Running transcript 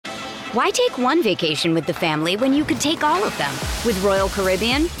Why take one vacation with the family when you could take all of them? With Royal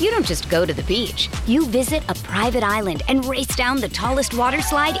Caribbean, you don't just go to the beach. You visit a private island and race down the tallest water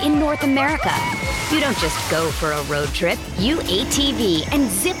slide in North America. You don't just go for a road trip. You ATV and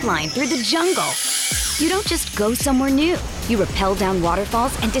zip line through the jungle. You don't just go somewhere new. You rappel down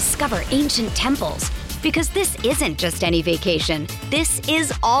waterfalls and discover ancient temples. Because this isn't just any vacation. This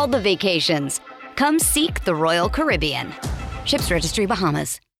is all the vacations. Come seek the Royal Caribbean. Ships Registry,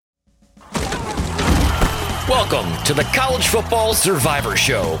 Bahamas. Welcome to the College Football Survivor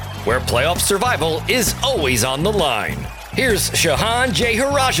Show, where playoff survival is always on the line. Here's Shahan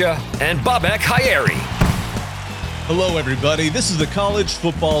Jeyarajah and Babak Hayeri. Hello, everybody. This is the College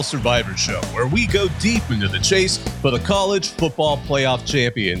Football Survivor Show, where we go deep into the chase for the College Football Playoff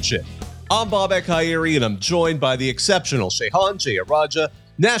Championship. I'm Babak Hayeri, and I'm joined by the exceptional Shahan Jeyarajah,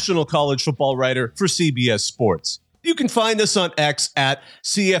 national college football writer for CBS Sports. You can find us on X at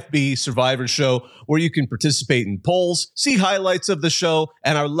CFB Survivor Show, where you can participate in polls, see highlights of the show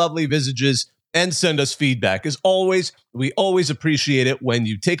and our lovely visages, and send us feedback. As always, we always appreciate it when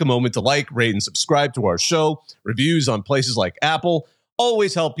you take a moment to like, rate, and subscribe to our show. Reviews on places like Apple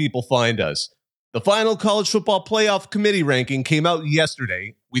always help people find us. The final College Football Playoff Committee ranking came out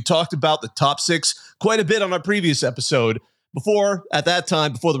yesterday. We talked about the top six quite a bit on our previous episode before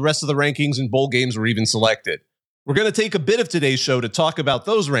the rest of the rankings and bowl games were even selected. We're going to take a bit of today's show to talk about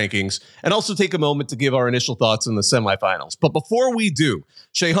those rankings and also take a moment to give our initial thoughts on the semifinals. But before we do,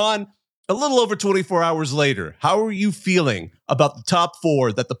 Shahan, a little over 24 hours later, how are you feeling about the top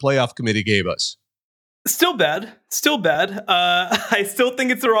four that the playoff committee gave us? Still bad. I still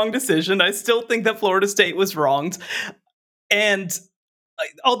think it's the wrong decision. I still think that Florida State was wronged. And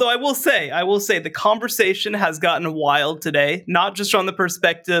although I will say the conversation has gotten wild today, not just from the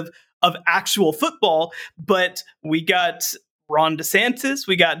perspective of actual football, but we got Ron DeSantis,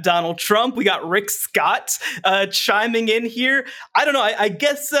 we got Donald Trump, we got Rick Scott chiming in here. I don't know. I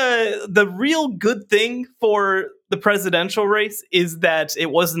guess the real good thing for the presidential race is that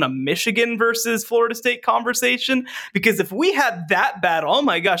it wasn't a Michigan versus Florida State conversation, because if we had that battle, oh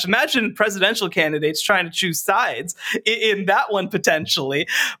my gosh, imagine presidential candidates trying to choose sides in that one potentially.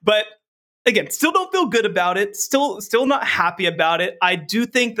 But again, still don't feel good about it. Still not happy about it. I do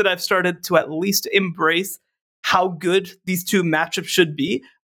think that I've started to at least embrace how good these two matchups should be.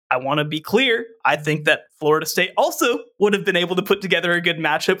 I want to be clear. I think that Florida State also would have been able to put together a good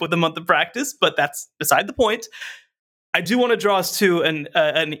matchup with a month of practice, but that's beside the point. I do want to draw us to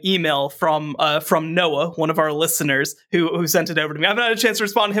an email from Noah, one of our listeners, who sent it over to me. I haven't had a chance to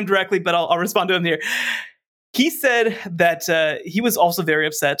respond to him directly, but I'll respond to him here. He said that he was also very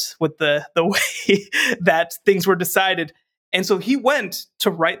upset with the way that things were decided. And so he went to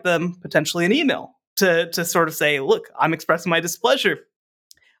write them potentially an email to sort of say, look, I'm expressing my displeasure.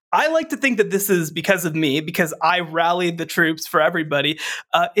 I like to think that this is because of me, because I rallied the troops for everybody.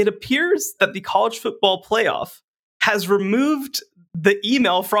 It appears that the college football playoff has removed the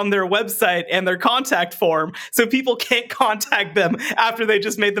email from their website and their contact form, so people can't contact them after they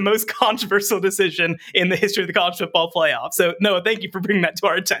just made the most controversial decision in the history of the college football playoff. So, Noah, thank you for bringing that to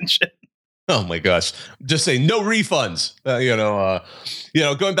our attention. Oh my gosh! Just say no refunds.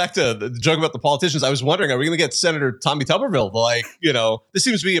 Going back to the joke about the politicians, I was wondering, are we going to get Senator Tommy Tuberville? This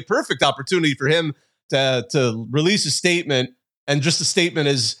seems to be a perfect opportunity for him to release a statement, and just a statement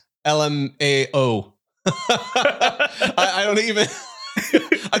is LMAO. I don't even.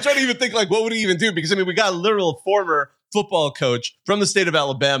 I try to even think, like, what would he even do? Because we got a literal former football coach from the state of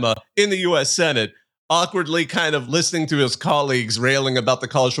Alabama in the U.S. Senate, awkwardly kind of listening to his colleagues railing about the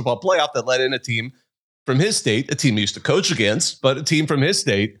college football playoff that let in a team from his state, a team he used to coach against, but a team from his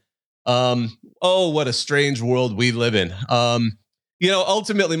state. What a strange world we live in.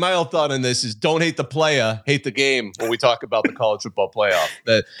 Ultimately, my whole thought on this is don't hate the player, hate the game when we talk about the college football playoff.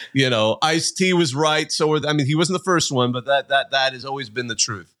 That, Ice-T was right. He wasn't the first one, but that has always been the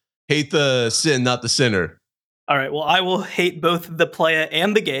truth. Hate the sin, not the sinner. All right, well, I will hate both the playa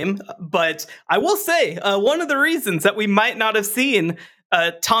and the game, but I will say one of the reasons that we might not have seen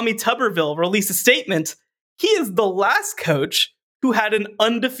Tommy Tuberville release a statement, he is the last coach who had an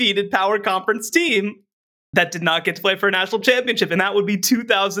undefeated power conference team that did not get to play for a national championship, and that would be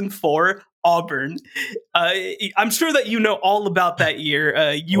 2004 Auburn. I'm sure that you know all about that year,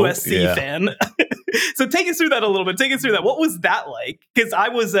 USC fan. So take us through that a little bit. Take us through that. What was that like? Because I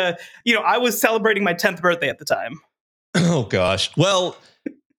was celebrating my 10th birthday at the time. Oh gosh. Well,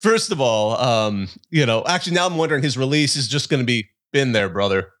 first of all, actually now I'm wondering his release is just going to be been there,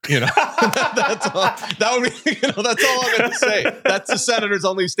 brother. That's all. That would be. That's all I'm going to say. That's the senator's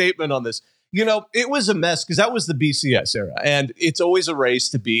only statement on this. It was a mess because that was the BCS era, and it's always a race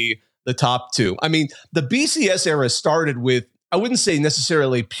to be the top two. I mean, the BCS era started with, I wouldn't say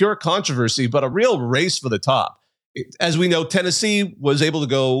necessarily pure controversy, but a real race for the top. As we know, Tennessee was able to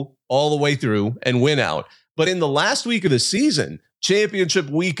go all the way through and win out. But in the last week of the season, championship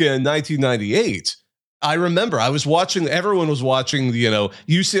weekend 1998, I remember everyone was watching,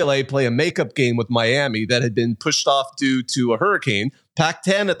 UCLA play a makeup game with Miami that had been pushed off due to a hurricane.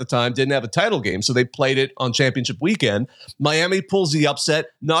 Pac-10 at the time didn't have a title game, so they played it on championship weekend. Miami pulls the upset,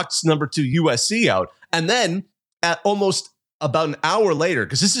 knocks number 2 USC out. And then at almost about an hour later,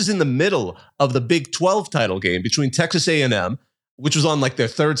 because this is in the middle of the Big 12 title game between Texas A&M, which was on like their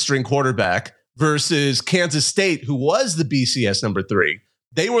third string quarterback, versus Kansas State, who was the BCS number 3.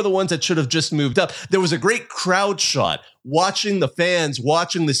 They were the ones that should have just moved up. There was a great crowd shot watching the fans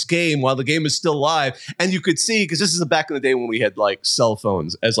watching this game while the game was still live. And you could see, because this is the back in the day when we had like cell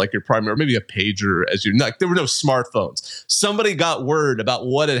phones as like your primary, or maybe a pager as your, like there were no smartphones. Somebody got word about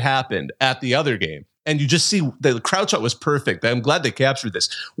what had happened at the other game. And you just see the crowd shot was perfect. I'm glad they captured this.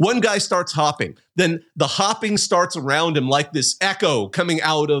 One guy starts hopping. Then the hopping starts around him like this echo coming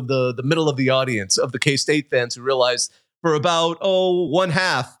out of the middle of the audience of the K-State fans who realized for about, one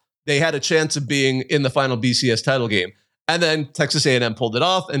half, they had a chance of being in the final BCS title game. And then Texas A&M pulled it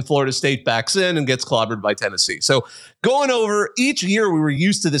off, and Florida State backs in and gets clobbered by Tennessee. So going over, each year we were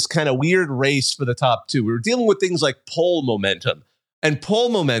used to this kind of weird race for the top two. We were dealing with things like poll momentum. And poll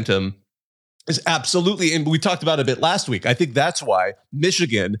momentum is absolutely, and we talked about it a bit last week. I think that's why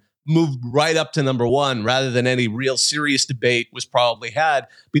Michigan moved right up to number 1 rather than any real serious debate was probably had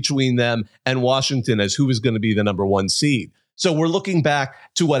between them and Washington as who was going to be the number 1 seed. So we're looking back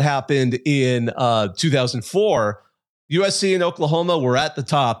to what happened in 2004. USC and Oklahoma were at the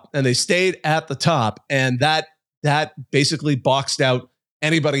top, and they stayed at the top, and that basically boxed out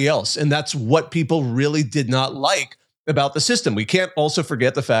anybody else. And that's what people really did not like about the system. We can't also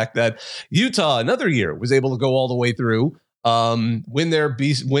forget the fact that Utah another year was able to go all the way through, win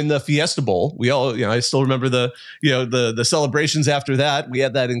the Fiesta Bowl. We all, I still remember the celebrations after that. We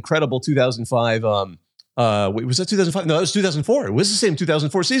had that incredible 2005. Was that 2005? No, that was 2004. It was the same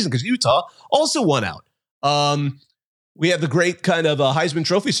 2004 season because Utah also won out. We had the great kind of Heisman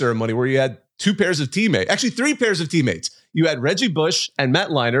Trophy ceremony where you had 2 pairs of teammates, actually 3 pairs of teammates. You had Reggie Bush and Matt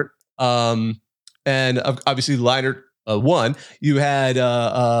Leinart, and obviously Leinart won. You had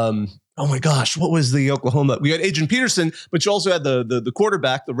oh my gosh, what was the Oklahoma? We had Adrian Peterson, but you also had the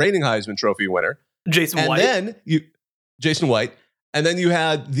quarterback, the reigning Heisman Trophy winner, Jason White. And then you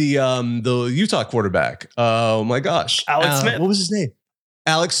had the Utah quarterback. Oh my gosh, Alex Smith. What was his name?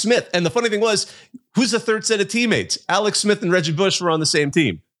 Alex Smith. And the funny thing was, who's the third set of teammates? Alex Smith and Reggie Bush were on the same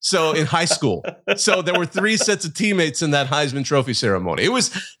team. So in high school, so there were 3 sets of teammates in that Heisman Trophy ceremony. It was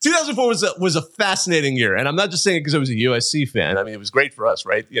 2004 was a fascinating year, and I'm not just saying it because I was a USC fan. I mean, it was great for us,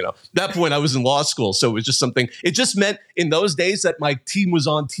 right? At that point I was in law school, so it was just something. It just meant in those days that my team was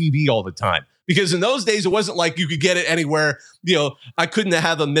on TV all the time. Because in those days, it wasn't like you could get it anywhere. I couldn't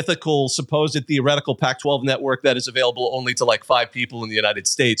have a mythical, supposed theoretical Pac-12 network that is available only to like 5 people in the United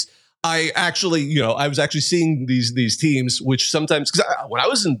States. I was actually seeing these teams, which sometimes, because when I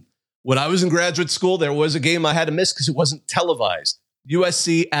was in graduate school, there was a game I had to miss because it wasn't televised.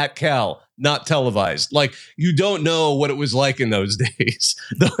 USC at Cal, not televised. Like, you don't know what it was like in those days.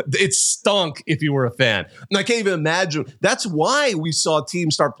 It stunk if you were a fan. And I can't even imagine. That's why we saw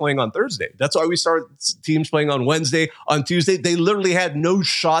teams start playing on Thursday. That's why we started teams playing on Wednesday, on Tuesday. They literally had no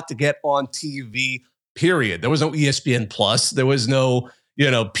shot to get on TV, period. There was no ESPN Plus. There was no,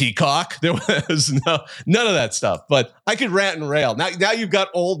 Peacock. There was none of that stuff. But I could rant and rail. Now you've got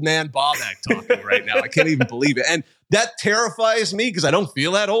old man Bobak talking right now. I can't even believe it. And that terrifies me because I don't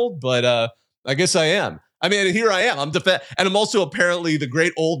feel that old, but I guess I am. I mean, here I am. And I'm also apparently the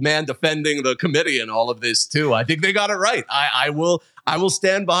great old man defending the committee and all of this too. I think they got it right. I will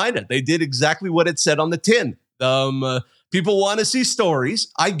stand behind it. They did exactly what it said on the tin. People want to see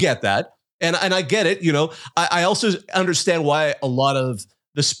stories. I get that. And I get it. I also understand why a lot of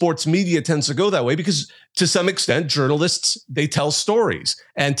the sports media tends to go that way, because to some extent, journalists, they tell stories,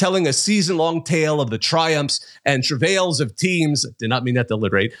 and telling a season-long tale of the triumphs and travails of teams, did not mean that to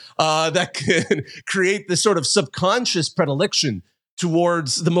alliterate, that can create this sort of subconscious predilection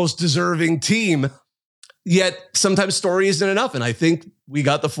towards the most deserving team. Yet sometimes story isn't enough. And I think we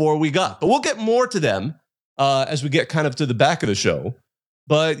got the 4 we got, but we'll get more to them as we get kind of to the back of the show.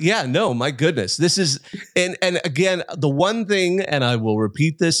 But yeah, no, my goodness, this is, and again, the one thing, and I will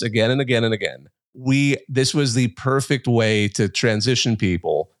repeat this again and again and again, this was the perfect way to transition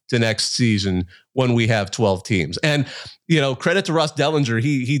people to next season when we have 12 teams. And, credit to Ross Dellinger.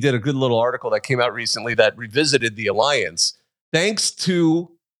 He did a good little article that came out recently that revisited the alliance. Thanks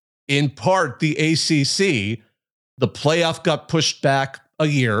to in part the ACC, the playoff got pushed back a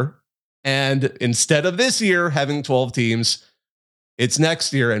year. And instead of this year having 12 teams, it's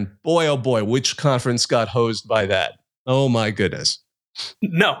next year. And boy, oh boy, which conference got hosed by that? Oh my goodness.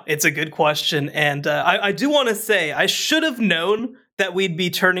 No, it's a good question. And I do want to say I should have known that we'd be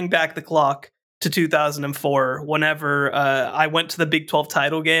turning back the clock to 2004 whenever I went to the Big 12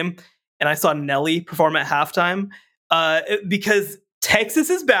 title game and I saw Nelly perform at halftime because Texas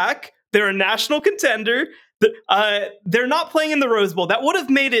is back. They're a national contender. They're not playing in the Rose Bowl. That would have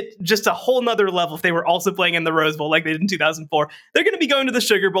made it just a whole nother level if they were also playing in the Rose Bowl like they did in 2004. They're going to be going to the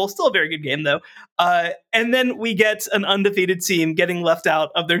Sugar Bowl. Still a very good game, though. And then we get an undefeated team getting left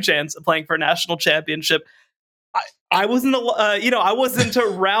out of their chance of playing for a national championship. I wasn't, I wasn't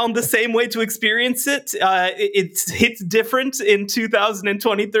around the same way to experience it. It's different in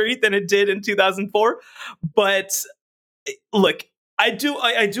 2023 than it did in 2004. But look, I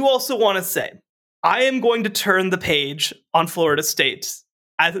do also want to say, I am going to turn the page on Florida State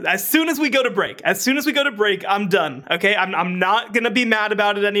as soon as we go to break. As soon as we go to break, I'm done. Okay, I'm not going to be mad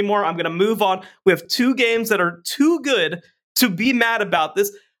about it anymore. I'm going to move on. We have 2 games that are too good to be mad about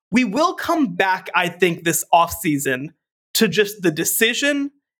this. We will come back, I think, this offseason to just the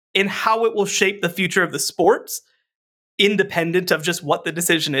decision and how it will shape the future of the sports, independent of just what the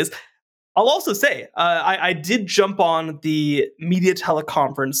decision is. I'll also say, I did jump on the media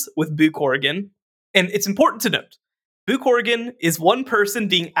teleconference with Buke, Oregon. And it's important to note, Buke, Oregon is one person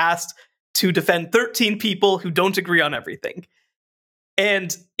being asked to defend 13 people who don't agree on everything.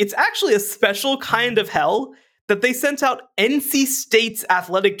 And it's actually a special kind of hell that they sent out NC State's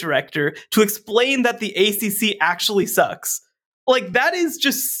athletic director to explain that the ACC actually sucks. Like, that is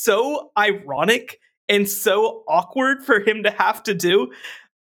just so ironic and so awkward for him to have to do.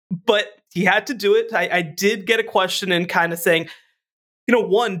 But he had to do it. I did get a question in kind of saying,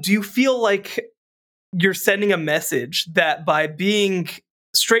 one, do you feel like you're sending a message that by being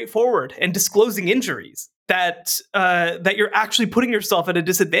straightforward and disclosing injuries, that you're actually putting yourself at a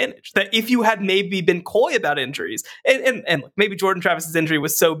disadvantage? That if you had maybe been coy about injuries, and look, maybe Jordan Travis's injury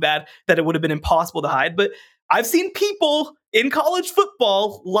was so bad that it would have been impossible to hide, but I've seen people in college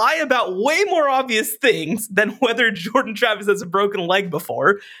football lie about way more obvious things than whether Jordan Travis has a broken leg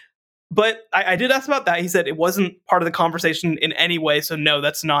before. But I did ask about that. He said it wasn't part of the conversation in any way. So no,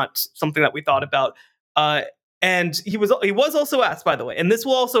 that's not something that we thought about. And he was also asked, by the way, and this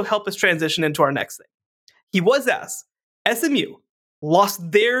will also help us transition into our next thing. He was asked, SMU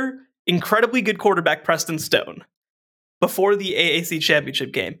lost their incredibly good quarterback, Preston Stone, before the AAC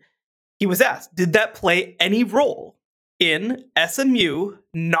championship game. He was asked, did that play any role in SMU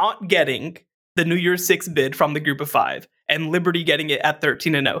not getting the New Year's 6 bid from the group of 5 and Liberty getting it at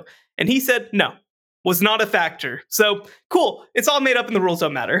 13-0? And he said, no, was not a factor. So cool. It's all made up and the rules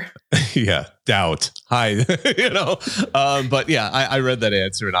don't matter. Yeah. Doubt. Hi. But yeah, I read that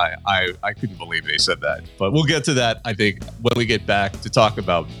answer and I couldn't believe they said that. But we'll get to that, I think, when we get back to talk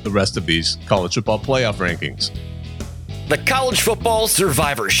about the rest of these college football playoff rankings. The College Football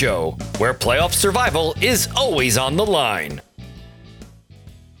Survivor Show, where playoff survival is always on the line.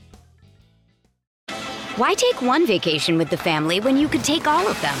 Why take one vacation with the family when you could take all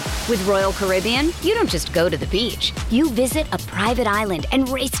of them? With Royal Caribbean, you don't just go to the beach. You visit a private island and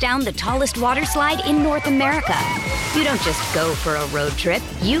race down the tallest water slide in North America. You don't just go for a road trip.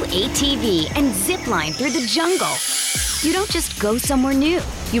 You ATV and zip line through the jungle. You don't just go somewhere new.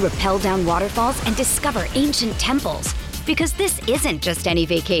 You rappel down waterfalls and discover ancient temples. Because this isn't just any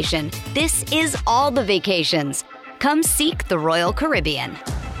vacation. This is all the vacations. Come seek the Royal Caribbean.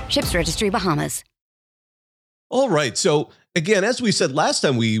 Ships Registry, Bahamas. All right. So again, as we said last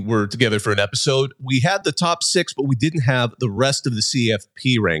time we were together for an episode, we had the top 6, but we didn't have the rest of the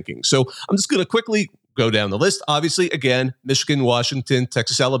CFP ranking. So I'm just going to quickly go down the list. Obviously, again, Michigan, Washington,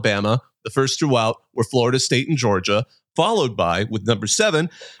 Texas, Alabama. The first 2 out were Florida State and Georgia, followed by, with number 7,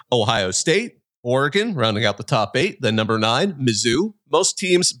 Ohio State, Oregon, rounding out the top 8. Then number 9, Mizzou. Most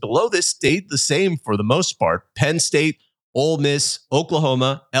teams below this stayed the same for the most part. Penn State, Ole Miss,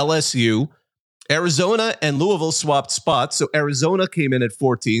 Oklahoma, LSU. Arizona and Louisville swapped spots. So Arizona came in at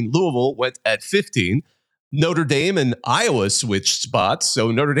 14. Louisville went at 15. Notre Dame and Iowa switched spots.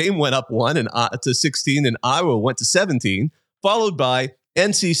 So Notre Dame went up 1 to 16 and Iowa went to 17, followed by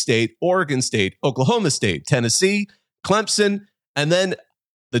NC State, Oregon State, Oklahoma State, Tennessee, Clemson, and then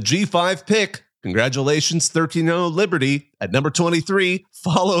the G5 pick. Congratulations, 13-0 Liberty at number 23,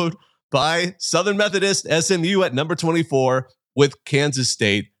 followed by Southern Methodist, SMU at number 24, with Kansas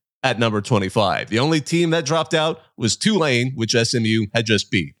State at number 25. The only team that dropped out was Tulane, which SMU had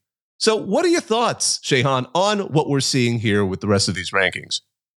just beat. So what are your thoughts, Shehan, on what we're seeing here with the rest of these rankings?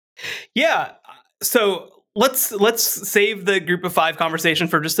 Yeah. So let's save the group of five conversation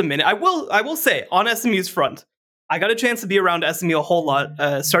for just a minute. I will say on SMU's front, I got a chance to be around SMU a whole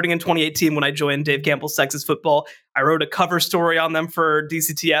lot, starting in 2018 when I joined Dave Campbell's Texas Football. I wrote a cover story on them for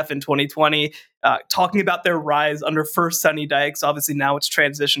DCTF in 2020, talking about their rise under first Sonny Dykes. Obviously, now it's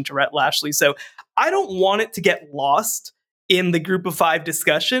transitioned to Rhett Lashley. So I don't want it to get lost in the group of five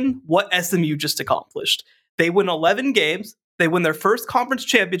discussion what SMU just accomplished. They win 11 games. They win their first conference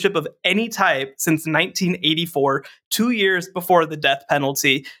championship of any type since 1984, 2 years before the death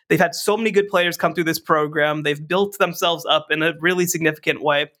penalty. They've had so many good players come through this program. They've built themselves up in a really significant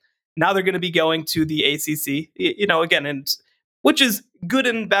way. Now they're going to be going to the ACC, again, and which is good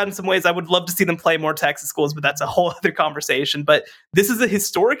and bad in some ways. I would love to see them play more Texas schools, but that's a whole other conversation. But this is a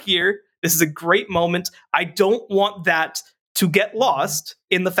historic year. This is a great moment. I don't want that to get lost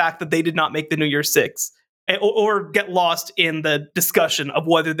in the fact that they did not make the New Year's Six, or get lost in the discussion of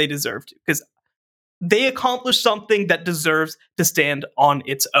whether they deserve to, because they accomplished something that deserves to stand on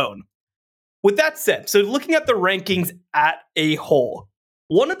its own. With that said, so looking at the rankings at a whole,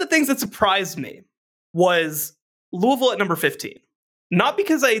 one of the things that surprised me was Louisville at number 15. Not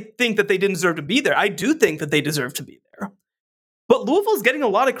because I think that they didn't deserve to be there. I do think that they deserve to be there. But Louisville's getting a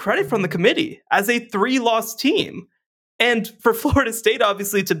lot of credit from the committee as a 3-loss team. And for Florida State,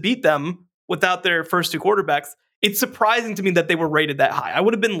 obviously, to beat them without their first two quarterbacks, it's surprising to me that they were rated that high. I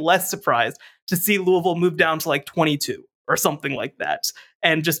would have been less surprised to see Louisville move down to like 22 or something like that,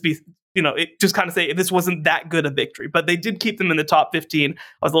 and just be, just kind of say this wasn't that good a victory. But they did keep them in the top 15. I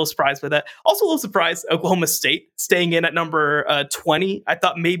was a little surprised by that. Also a little surprised Oklahoma State staying in at number 20. I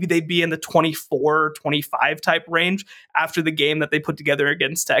thought maybe they'd be in the 24, 25 type range after the game that they put together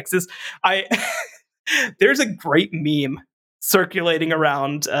against Texas. There's a great meme circulating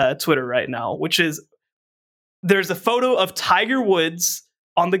around Twitter right now, which is there's a photo of Tiger Woods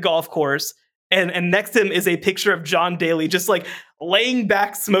on the golf course, and next to him is a picture of John Daly just like laying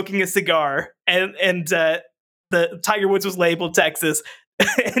back smoking a cigar, and the Tiger Woods was labeled Texas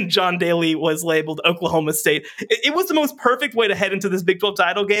and John Daly was labeled Oklahoma State. It was the most perfect way to head into this Big 12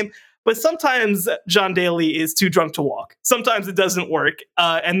 title game. But sometimes John Daly is too drunk to walk. Sometimes it doesn't work.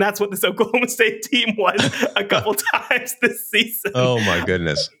 And that's what this Oklahoma State team was a couple times this season. Oh, my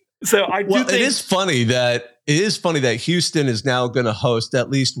goodness. So I do think it is funny that Houston is now going to host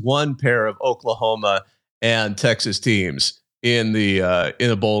at least one pair of Oklahoma and Texas teams in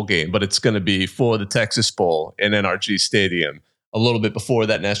a bowl game, but it's going to be for the Texas Bowl in NRG Stadium a little bit before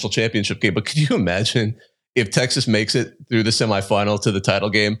that national championship game. But could you imagine if Texas makes it through the semifinal to the title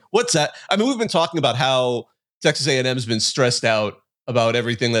game? What's that? I mean, we've been talking about how Texas A&M has been stressed out about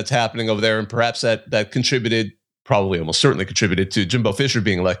everything that's happening over there, and perhaps that contributed, probably almost certainly contributed to Jimbo Fisher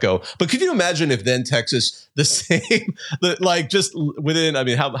being let go. But could you imagine if then Texas, the same, just within, I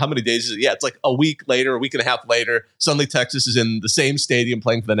mean, how many days is it? Yeah, it's like a week later, a week and a half later, suddenly Texas is in the same stadium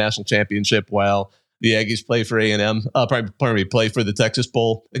playing for the national championship while the Aggies play for A&M, play for the Texas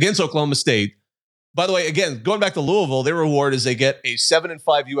Bowl against Oklahoma State. By the way, again, going back to Louisville, their reward is they get a 7-5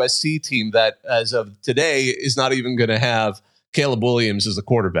 USC team that, as of today, is not even going to have Caleb Williams as the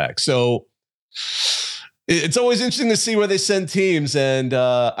quarterback. So it's always interesting to see where they send teams. And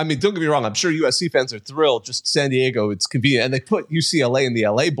I mean, don't get me wrong, I'm sure USC fans are thrilled. Just San Diego, it's convenient. And they put UCLA in the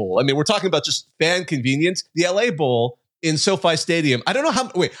LA Bowl. I mean, we're talking about just fan convenience. The LA Bowl in SoFi Stadium. I don't know how.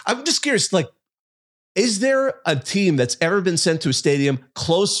 Wait, I'm just curious, is there a team that's ever been sent to a stadium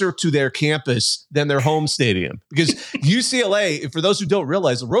closer to their campus than their home stadium? Because UCLA, for those who don't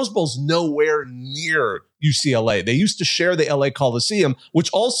realize, the Rose Bowl's nowhere near UCLA. They used to share the LA Coliseum, which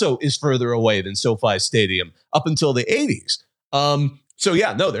also is further away than SoFi Stadium up until the 80s. So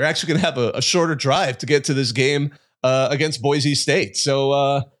yeah, no, they're actually going to have a shorter drive to get to this game against Boise State.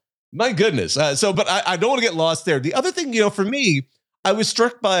 So my goodness. But I don't want to get lost there. The other thing, for me, I was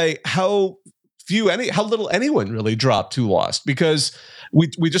struck by how little anyone really dropped who lost, because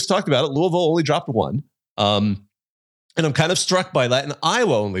we just talked about it. Louisville only dropped one. And I'm kind of struck by that. And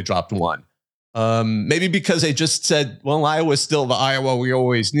Iowa only dropped one. Maybe because they just said, well, Iowa's still the Iowa we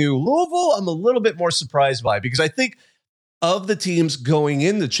always knew. Louisville, I'm a little bit more surprised by, because I think of the teams going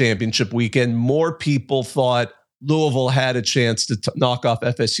into championship weekend, more people thought Louisville had a chance to knock off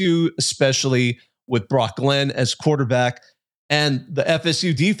FSU, especially with Brock Glenn as quarterback. And the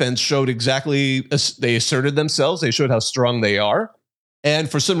FSU defense showed they asserted themselves. They showed how strong they are.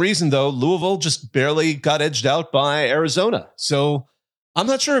 And for some reason, though, Louisville just barely got edged out by Arizona. So I'm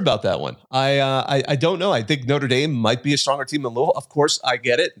not sure about that one. I don't know. I think Notre Dame might be a stronger team than Louisville. Of course, I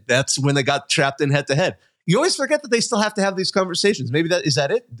get it. That's when they got trapped in head-to-head. You always forget that they still have to have these conversations. Maybe is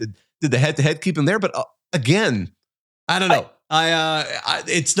that it? Did the head-to-head keep them there? But again, I don't know.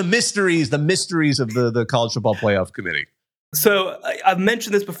 It's the mysteries of the college football playoff committee. So I've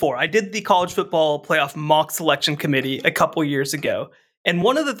mentioned this before. I did the college football playoff mock selection committee a couple years ago. And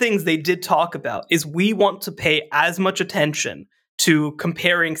one of the things they did talk about is we want to pay as much attention to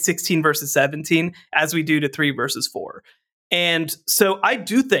comparing 16 versus 17 as we do to 3 versus 4. And so I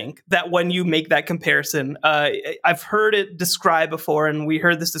do think that when you make that comparison, I've heard it described before, and we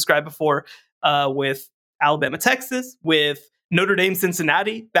heard this described before with Alabama, Texas, with Notre Dame,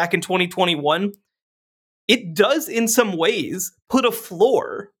 Cincinnati back in 2021. It does in some ways put a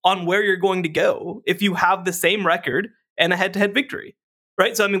floor on where you're going to go if you have the same record and a head-to-head victory,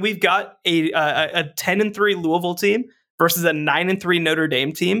 right? So, I mean, we've got a 10-3 Louisville team versus a 9-3 Notre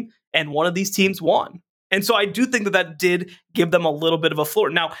Dame team, and one of these teams won. And so I do think that did give them a little bit of a floor.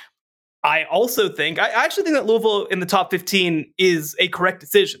 Now, I actually think that Louisville in the top 15 is a correct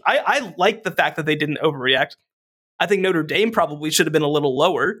decision. I like the fact that they didn't overreact. I think Notre Dame probably should have been a little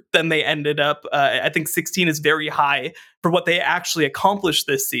lower than they ended up. I think 16 is very high for what they actually accomplished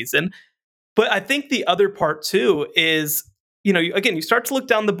this season. But I think the other part, too, is, again, you start to look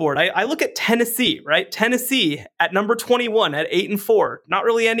down the board. I look at Tennessee, right? Tennessee at number 21 at 8-4. Not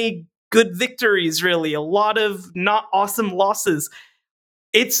really any good victories, really. A lot of not awesome losses.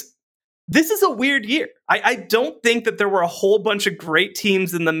 This is a weird year. I don't think that there were a whole bunch of great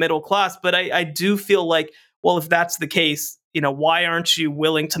teams in the middle class, but I do feel like, well, if that's the case, why aren't you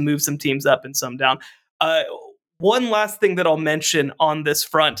willing to move some teams up and some down? One last thing that I'll mention on this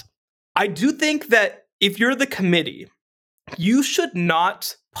front. I do think that if you're the committee, you should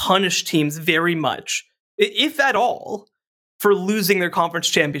not punish teams very much, if at all, for losing their conference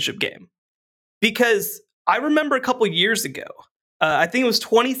championship game. Because I remember a couple years ago, I think it was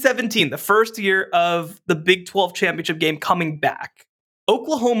 2017, the first year of the Big 12 championship game coming back.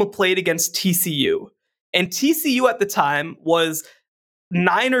 Oklahoma played against TCU. And TCU at the time was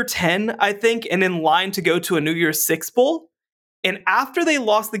 9 or 10, I think, and in line to go to a New Year's Six Bowl. And after they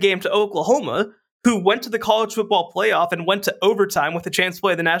lost the game to Oklahoma, who went to the college football playoff and went to overtime with a chance to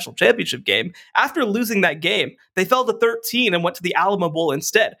play the national championship game, after losing that game, they fell to 13 and went to the Alamo Bowl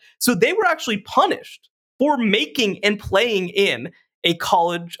instead. So they were actually punished for making and playing in a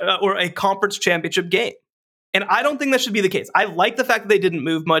college or a conference championship game. And I don't think that should be the case. I like the fact that they didn't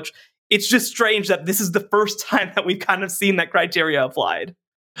move much. It's just strange that this is the first time that we've kind of seen that criteria applied.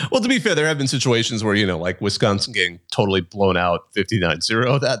 Well, to be fair, there have been situations where, like Wisconsin getting totally blown out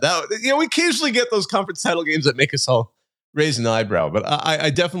 59-0. That we occasionally get those conference title games that make us all raise an eyebrow. But I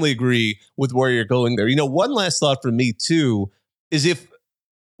definitely agree with where you're going there. One last thought for me, too, is if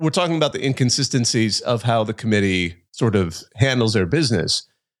we're talking about the inconsistencies of how the committee sort of handles their business,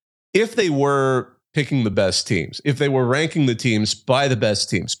 if they were picking the best teams, if they were ranking the teams by the best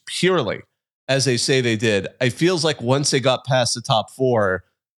teams purely, as they say they did, it feels like once they got past the top 4,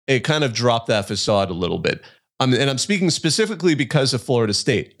 it kind of dropped that facade a little bit. And I'm speaking specifically because of Florida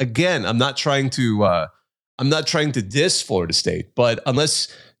State. Again, I'm not trying to diss Florida State, but unless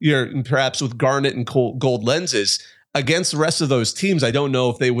you're perhaps with garnet and gold lenses against the rest of those teams, I don't know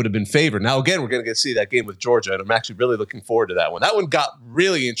if they would have been favored. Now, again, we're going to get to see that game with Georgia, and I'm actually really looking forward to that one. That one got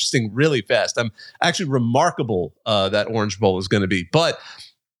really interesting really fast. I'm actually remarkable that Orange Bowl is going to be. But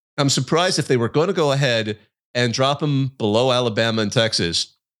I'm surprised if they were going to go ahead and drop them below Alabama and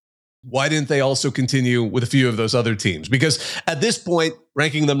Texas, why didn't they also continue with a few of those other teams? Because at this point,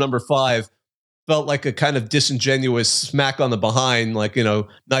 ranking them number 5 felt like a kind of disingenuous smack on the behind, like,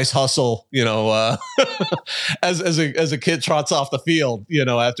 nice hustle, as a kid trots off the field,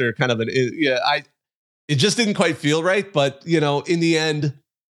 after kind of it just didn't quite feel right. But, in the end,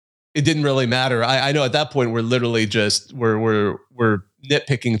 it didn't really matter. I know at that point, we're literally just, we're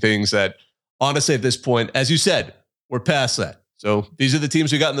nitpicking things that honestly at this point, as you said, we're past that. So these are the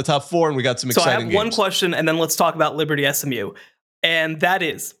teams we got in the top 4, and we got some exciting games. So I have one question, and then let's talk about Liberty SMU. And that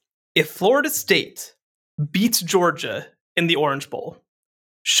is, if Florida State beats Georgia in the Orange Bowl,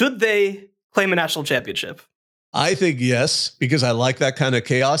 should they claim a national championship? I think yes, because I like that kind of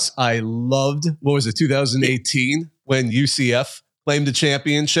chaos. I loved, 2018 when UCF claimed the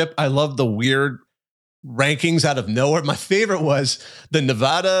championship. I loved the weird rankings out of nowhere. My favorite was the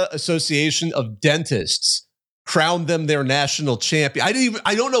Nevada Association of Dentists crowned them their national champion.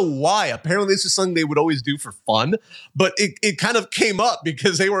 I don't know why. Apparently this is something they would always do for fun, but it kind of came up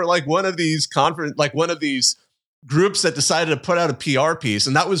because they were like one of these groups that decided to put out a PR piece.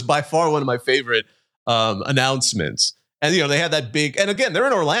 And that was by far one of my favorite announcements. And, they had that big, and again, they're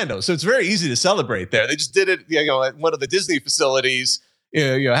in Orlando, so it's very easy to celebrate there. They just did it, at one of the Disney facilities,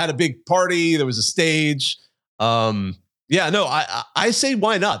 had a big party. There was a stage. Yeah, no, I say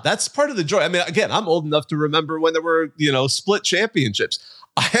why not? That's part of the joy. I mean, again, I'm old enough to remember when there were, split championships.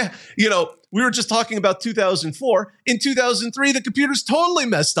 We were just talking about 2004. In 2003, the computers totally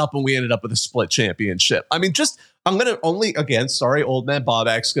messed up and we ended up with a split championship. I mean, I'm going to only, again, sorry, old man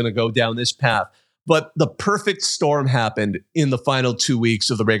Bobak's going to go down this path. But the perfect storm happened in the final 2 weeks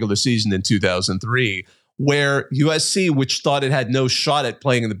of the regular season in 2003, where USC, which thought it had no shot at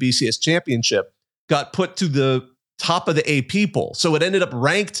playing in the BCS championship, got put to the top of the AP poll. So it ended up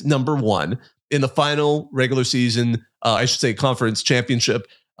ranked number 1 in the final regular season, conference championship.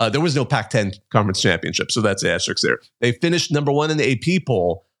 There was no Pac-10 conference championship, so that's the asterisk there. They finished number 1 in the AP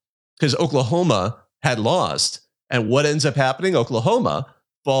poll because Oklahoma had lost. And what ends up happening? Oklahoma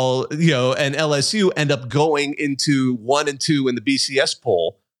and LSU end up going into 1 and 2 in the BCS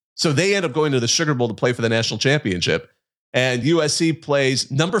poll. So they end up going to the Sugar Bowl to play for the national championship. And USC plays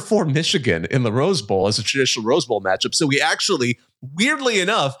number 4 Michigan in the Rose Bowl as a traditional Rose Bowl matchup. So we actually, weirdly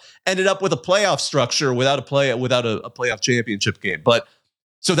enough, ended up with a playoff structure without a playoff championship game. But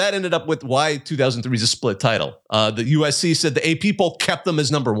so that ended up with why 2003 is a split title. The USC said the AP poll kept them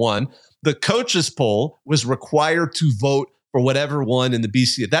as number 1. The coaches poll was required to vote for whatever won in the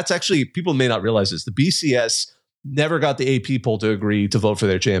BCS. That's actually, people may not realize this. The BCS never got the AP poll to agree to vote for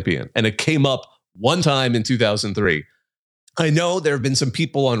their champion. And it came up one time in 2003. I know there have been some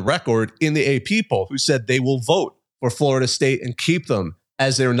people on record in the AP poll who said they will vote for Florida State and keep them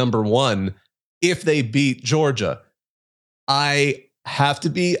as their number 1 if they beat Georgia. I have to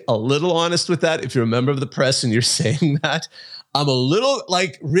be a little honest with that. If you're a member of the press and you're saying that, I'm a little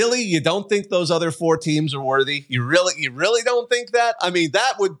like, really, you don't think those other 4 teams are worthy? You really don't think that? I mean,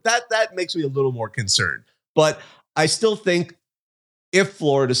 that makes me a little more concerned. But I still think if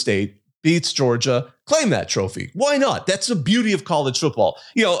Florida State beats Georgia, claim that trophy. Why not? That's the beauty of college football.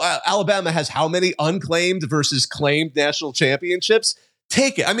 Alabama has how many unclaimed versus claimed national championships?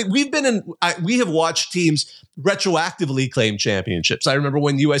 Take it. I mean, we have watched teams retroactively claim championships. I remember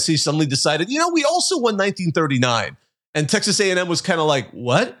when USC suddenly decided, we also won 1939. And Texas A&M was kind of like,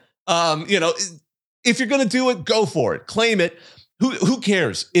 what? If you're going to do it, go for it. Claim it. Who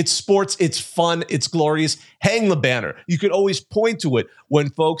cares? It's sports. It's fun. It's glorious. Hang the banner. You can always point to it when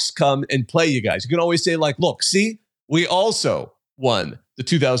folks come and play you guys. You can always say like, look, see, we also won the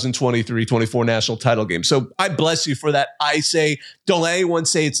 2023-24 national title game. So I bless you for that. I say, don't let anyone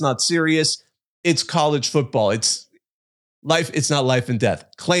say it's not serious. It's college football. It's life. It's not life and death.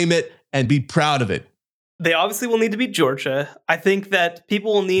 Claim it and be proud of it. They obviously will need to beat Georgia. I think that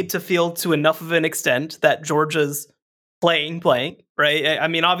people will need to feel to enough of an extent that Georgia's playing, right? I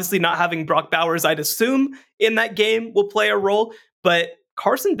mean, obviously not having Brock Bowers, I'd assume, in that game will play a role, but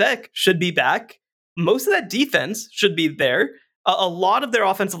Carson Beck should be back. Most of that defense should be there. A lot of their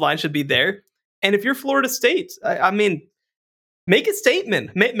offensive line should be there. And if you're Florida State, I mean, make a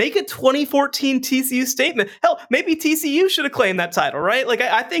statement. Make a 2014 TCU statement. Hell, maybe TCU should have claimed that title, right? Like,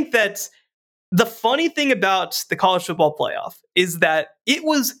 I think that the funny thing about the college football playoff is that it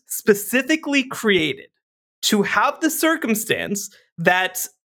was specifically created to have the circumstance that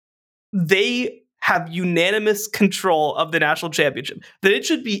they have unanimous control of the national championship, that it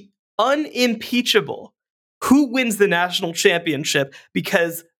should be unimpeachable who wins the national championship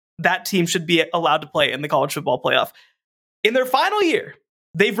because that team should be allowed to play in the college football playoff. In their final year,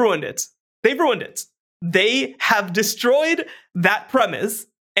 they've ruined it. They have destroyed that premise.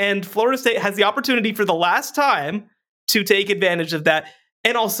 And Florida State has the opportunity for the last time to take advantage of that.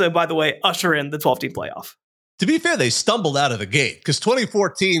 And also, by the way, usher in the 12-team playoff. To be fair, they stumbled out of the gate because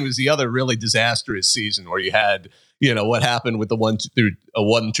 2014 was the other really disastrous season where you had, what happened with the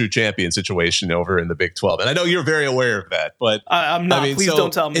 1-2 champion situation over in the Big 12. And I know you're very aware of that, but I'm not. Please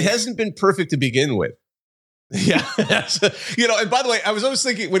don't tell me. It hasn't been perfect to begin with. Yeah. And by the way, I was always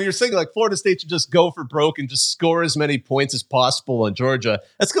thinking when you're saying like Florida State should just go for broke and just score as many points as possible on Georgia,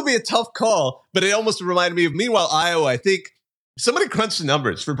 that's going to be a tough call. But it almost reminded me of, meanwhile, Iowa, I think somebody crunched the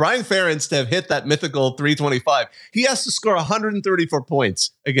numbers for Brian Ferentz to have hit that mythical 325. He has to score 134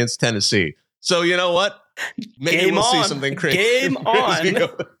 points against Tennessee. So you know what? Maybe we'll see something crazy. Game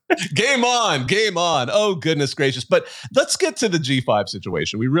on. Game on. Oh, goodness gracious. But let's get to the G5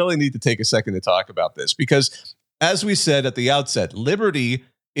 situation. We really need to take a second to talk about this because, as we said at the outset, Liberty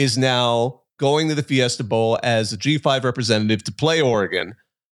is now going to the Fiesta Bowl as a G5 representative to play Oregon.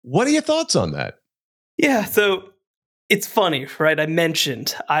 What are your thoughts on that? Yeah, so it's funny, right? I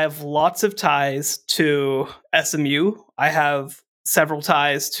mentioned I have lots of ties to SMU. I have several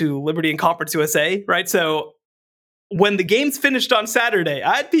ties to Liberty and Conference USA, right? So when the games finished on Saturday,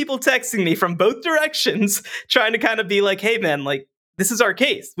 I had people texting me from both directions trying to kind of be like, hey, man, like, this is our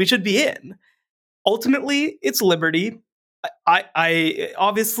case. We should be in. Ultimately, it's Liberty. I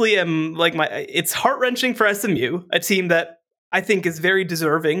obviously am like it's heart wrenching for SMU, a team that I think is very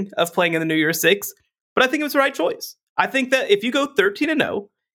deserving of playing in the New Year's Six, but I think it was the right choice. I think that if you go 13-0,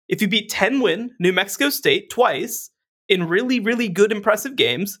 if you beat 10-win New Mexico State twice in really, really good, impressive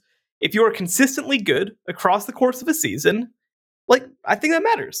games, if you are consistently good across the course of a season, like, I think that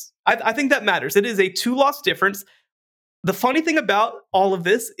matters. I think that matters. It is a 2-loss difference. The funny thing about all of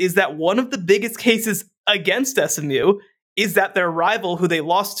this is that one of the biggest cases against SMU is that their rival, who they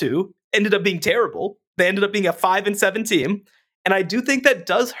lost to, ended up being terrible. They ended up being a 5-7 team. And I do think that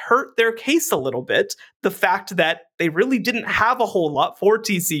does hurt their case a little bit. The fact that they really didn't have a whole lot for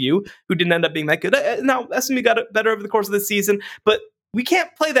TCU, who didn't end up being that good. Now, SMU got it better over the course of the season, but we can't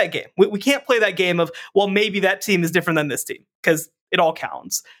play that game. We can't play that game of, well, maybe that team is different than this team, because it all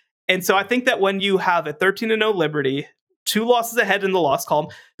counts. And so I think that when you have a 13-0 Liberty, 2 losses ahead in the loss column,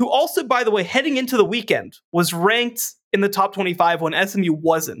 who also, by the way, heading into the weekend, was ranked in the top 25 when SMU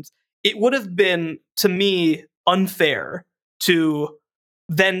wasn't, it would have been, to me, unfair to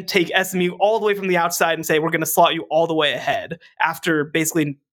then take SMU all the way from the outside and say, we're going to slot you all the way ahead after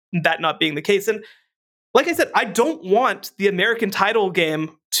basically that not being the case. And like I said, I don't want the American title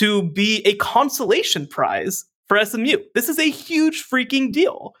game to be a consolation prize for SMU. This is a huge freaking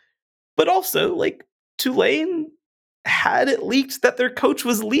deal. But also, like, Tulane had it leaked that their coach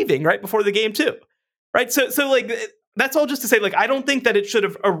was leaving right before the game too. Right? So like, that's all just to say, like, I don't think that it should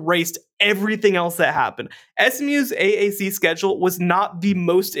have erased everything else that happened. SMU's AAC schedule was not the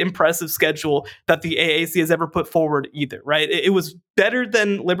most impressive schedule that the AAC has ever put forward either, right? It was better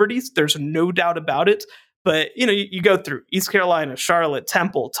than Liberty's. There's no doubt about it. But, you go through East Carolina, Charlotte,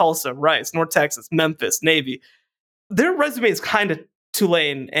 Temple, Tulsa, Rice, North Texas, Memphis, Navy. Their resume is kind of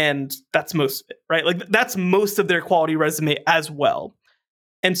Tulane, and that's most of it, right? Like, that's most of their quality resume as well.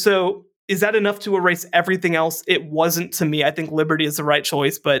 And so, is that enough to erase everything else? It wasn't to me. I think Liberty is the right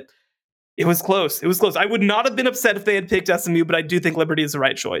choice, but it was close. It was close. I would not have been upset if they had picked SMU, but I do think Liberty is the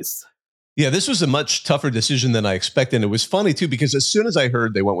right choice. Yeah, this was a much tougher decision than I expected. And it was funny, too, because as soon as I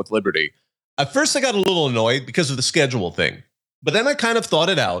heard they went with Liberty, at first I got a little annoyed because of the schedule thing. But then I kind of thought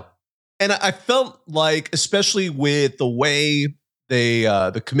it out. And I felt like, especially with the way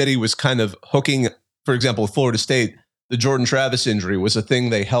the committee was kind of hooking, for example, with Florida State, the Jordan Travis injury was a thing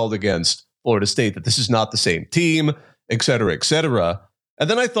they held against Florida State, that this is not the same team, et cetera, et cetera. And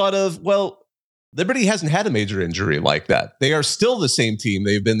then I thought of, well, Liberty hasn't had a major injury like that. They are still the same team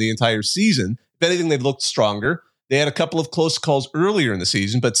they've been the entire season. If anything, they've looked stronger. They had a couple of close calls earlier in the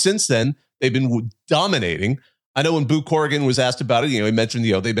season, but since then, they've been dominating. I know when Boo Corrigan was asked about it, he mentioned,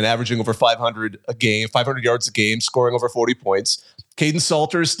 they've been averaging over 500 a game, 500 yards a game, scoring over 40 points. Caden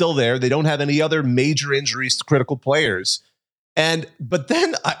Salter is still there. They don't have any other major injuries to critical players. But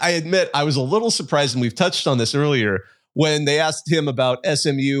then I admit I was a little surprised, and we've touched on this earlier, when they asked him about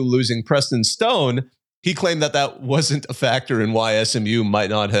SMU losing Preston Stone. He claimed that wasn't a factor in why SMU might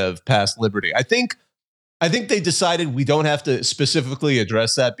not have passed Liberty. I think they decided we don't have to specifically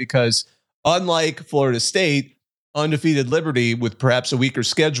address that because, unlike Florida State, undefeated Liberty with perhaps a weaker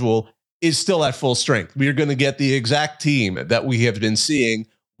schedule is still at full strength. We are going to get the exact team that we have been seeing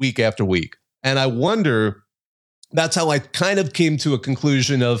week after week. And I wonder, that's how I kind of came to a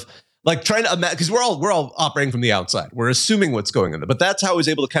conclusion of, like, trying to imagine, because we're all operating from the outside. We're assuming what's going on there. But that's how I was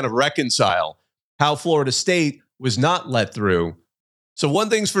able to kind of reconcile how Florida State was not let through. So one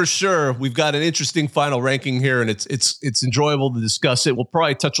thing's for sure, we've got an interesting final ranking here, and it's enjoyable to discuss it. We'll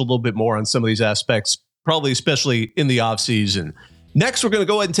probably touch a little bit more on some of these aspects, probably especially in the offseason. Next, we're going to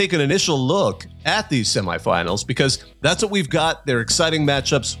go ahead and take an initial look at these semifinals because that's what we've got. They're exciting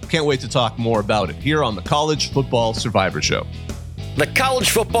matchups. Can't wait to talk more about it here on the College Football Survivor Show. The College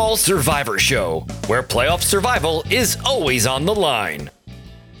Football Survivor Show, where playoff survival is always on the line.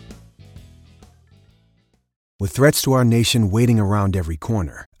 With threats to our nation waiting around every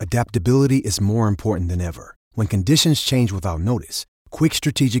corner, adaptability is more important than ever. When conditions change without notice, quick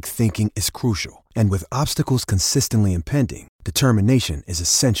strategic thinking is crucial. And with obstacles consistently impending, determination is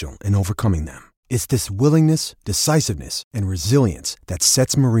essential in overcoming them. It's this willingness, decisiveness, and resilience that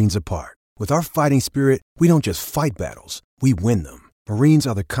sets Marines apart. With our fighting spirit, we don't just fight battles, we win them. Marines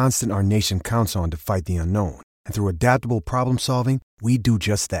are the constant our nation counts on to fight the unknown. And through adaptable problem solving, we do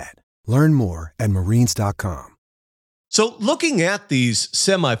just that. Learn more at marines.com. So looking at these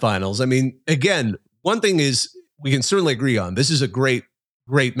semifinals, I mean, again, one thing is we can certainly agree on. This is a great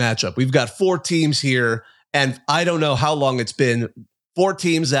matchup. We've got 4 teams here, and I don't know how long it's been. 4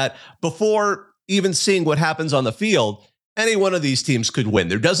 teams that before even seeing what happens on the field, any one of these teams could win.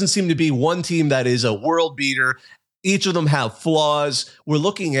 There doesn't seem to be one team that is a world beater. Each of them have flaws. We're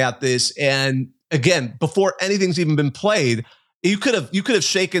looking at this, and again, before anything's even been played, you could have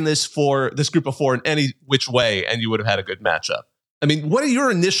shaken this group of four in any which way, and you would have had a good matchup. I mean, what are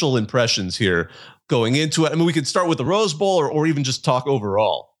your initial impressions here going into it? I mean, we could start with the Rose Bowl, or even just talk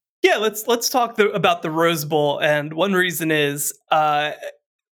overall. Yeah, let's talk about the Rose Bowl, and one reason is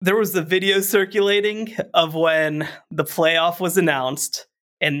there was a video circulating of when the playoff was announced,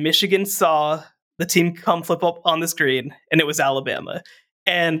 and Michigan saw the team come flip up on the screen, and it was Alabama,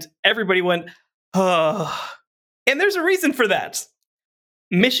 and everybody went, "Oh." And there's a reason for that.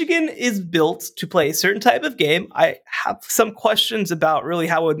 Michigan is built to play a certain type of game. I have some questions about really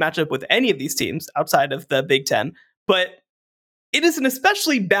how it would match up with any of these teams outside of the Big Ten, but it is an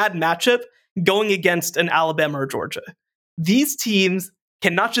especially bad matchup going against an Alabama or Georgia. These teams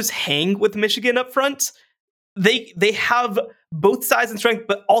cannot just hang with Michigan up front. They have both size and strength,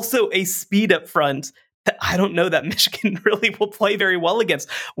 but also a speed up front that I don't know that Michigan really will play very well against.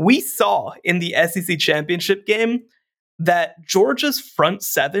 We saw in the SEC championship game that Georgia's front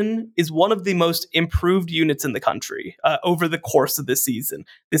seven is one of the most improved units in the country over the course of this season.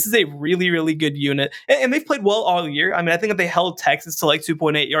 This is a really, really good unit. And they've played well all year. I mean, I think that they held Texas to like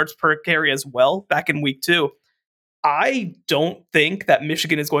 2.8 yards per carry as well back in week 2. I don't think that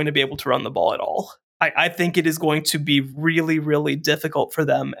Michigan is going to be able to run the ball at all. I think it is going to be really, really difficult for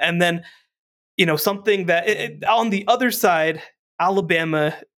them. And then, something that on the other side,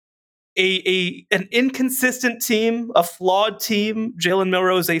 Alabama, an inconsistent team, a flawed team. Jalen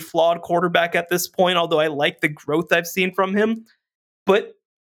Milroe is a flawed quarterback at this point, although I like the growth I've seen from him. But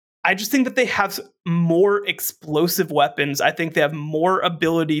I just think that they have more explosive weapons. I think they have more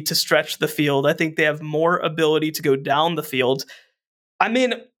ability to stretch the field. I think they have more ability to go down the field. I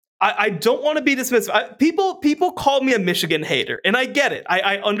mean, I don't want to be dismissive. People call me a Michigan hater, and I get it.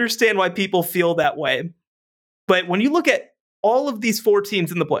 I understand why people feel that way. But when you look at all of these 4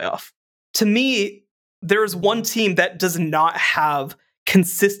 teams in the playoff, to me, there is one team that does not have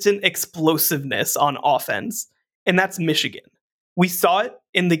consistent explosiveness on offense, and that's Michigan. We saw it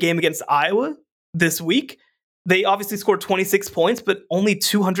in the game against Iowa this week. They obviously scored 26 points, but only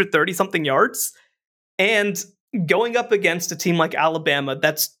 230-something yards. And going up against a team like Alabama,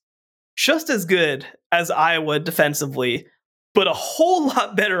 that's just as good as Iowa defensively, but a whole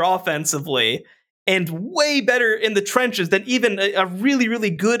lot better offensively, and way better in the trenches than even a really, really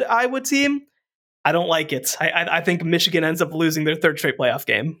good Iowa team. I don't like it. I think Michigan ends up losing their 3rd straight playoff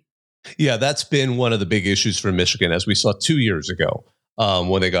game. Yeah, that's been one of the big issues for Michigan, as we saw 2 years ago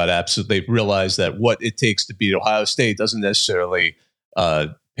when they got absolutely. They realized that what it takes to beat Ohio State doesn't necessarily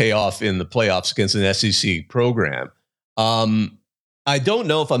pay off in the playoffs against an SEC program. I don't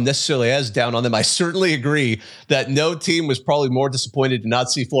know if I'm necessarily as down on them. I certainly agree that no team was probably more disappointed to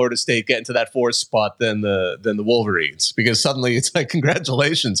not see Florida State get into that 4th spot than the Wolverines, because suddenly it's like,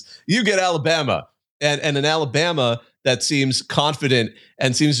 congratulations, you get Alabama, and an Alabama that seems confident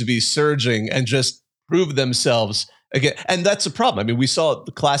and seems to be surging and just prove themselves again. And that's a problem. I mean, we saw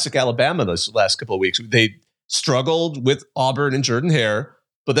the classic Alabama those last couple of weeks. They struggled with Auburn and Jordan Hare.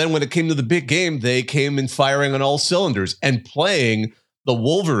 But then when it came to the big game, they came in firing on all cylinders and playing the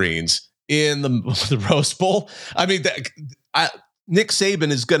Wolverines in the Rose Bowl. I mean, Nick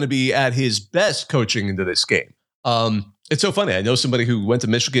Saban is going to be at his best coaching into this game. It's so funny. I know somebody who went to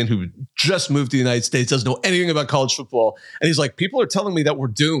Michigan who just moved to the United States, doesn't know anything about college football. And he's like, people are telling me that we're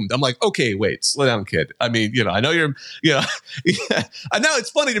doomed. I'm like, okay, wait, slow down, kid. I mean, I know you're, I know it's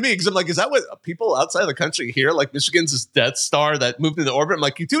funny to me because I'm like, is that what people outside of the country hear? Like Michigan's this Death Star that moved into orbit. I'm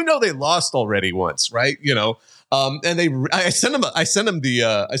like, you do know they lost already once, right? And I sent him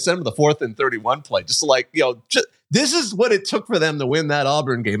the 4th and 31 play, just like, this is what it took for them to win that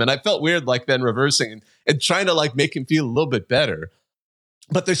Auburn game. And I felt weird, like then reversing and trying to like make him feel a little bit better.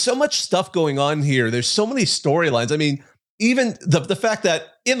 But there's so much stuff going on here. There's so many storylines. I mean, even the fact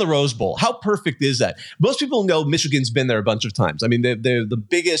that in the Rose Bowl, how perfect is that? Most people know Michigan's been there a bunch of times. I mean, they're the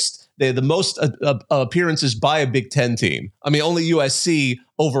biggest, they're the most appearances by a Big Ten team. I mean, only USC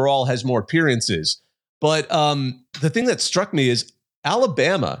overall has more appearances. But the thing that struck me is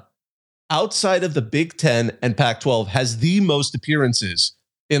Alabama, outside of the Big Ten and Pac-12, has the most appearances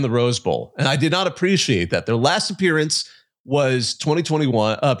in the Rose Bowl. And I did not appreciate that. Their last appearance was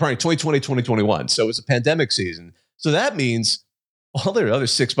 2020-2021. So it was a pandemic season. So that means all their other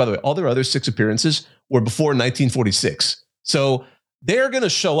 6 appearances were before 1946. So they're going to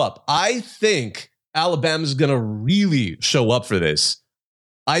show up. I think Alabama's going to really show up for this.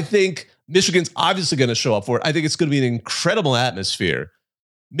 I think Michigan's obviously going to show up for it. I think it's going to be an incredible atmosphere.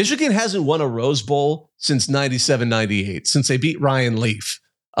 Michigan hasn't won a Rose Bowl since 97-98, since they beat Ryan Leaf.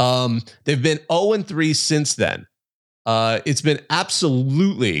 They've been 0-3 since then. It's been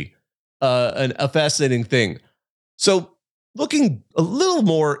absolutely a fascinating thing. So looking a little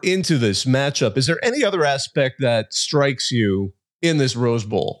more into this matchup, is there any other aspect that strikes you in this Rose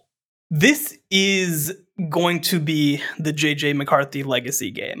Bowl? This is going to be the JJ McCarthy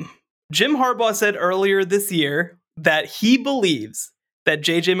legacy game. Jim Harbaugh said earlier this year that he believes that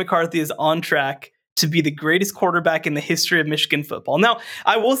JJ McCarthy is on track to be the greatest quarterback in the history of Michigan football. Now,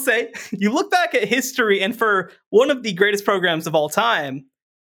 I will say, you look back at history, and for one of the greatest programs of all time,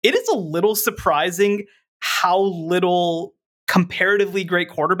 it is a little surprising how little comparatively great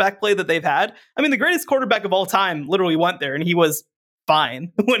quarterback play that they've had. I mean, the greatest quarterback of all time literally went there, and he was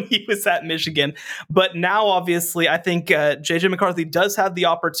fine when he was at Michigan. But now, obviously, I think JJ McCarthy does have the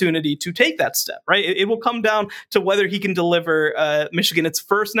opportunity to take that step, right? It will come down to whether he can deliver Michigan its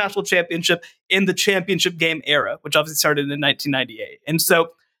first national championship in the championship game era, which obviously started in 1998. And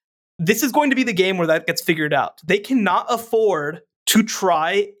so this is going to be the game where that gets figured out. They cannot afford to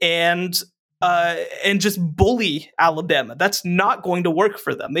try and just bully Alabama. That's not going to work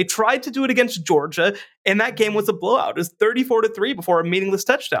for them. They tried to do it against Georgia, and that game was a blowout. It was 34-3 before a meaningless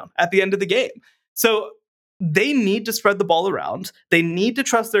touchdown at the end of the game. So they need to spread the ball around. They need to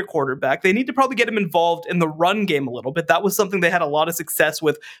trust their quarterback. They need to probably get him involved in the run game a little bit. That was something they had a lot of success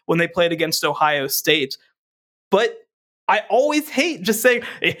with when they played against Ohio State. But I always hate just saying,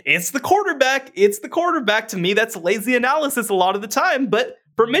 it's the quarterback. It's the quarterback. To me, that's lazy analysis a lot of the time. But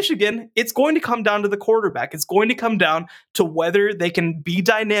for Michigan, it's going to come down to the quarterback. It's going to come down to whether they can be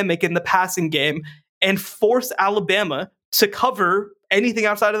dynamic in the passing game and force Alabama to cover anything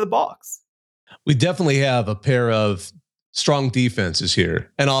outside of the box. We definitely have a pair of strong defenses here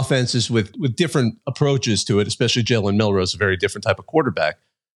and offenses with different approaches to it, especially Jalen Milroe, a very different type of quarterback.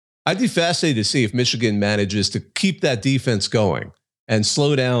 I'd be fascinated to see if Michigan manages to keep that defense going and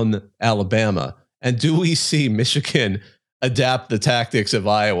slow down Alabama. And do we see Michigan adapt the tactics of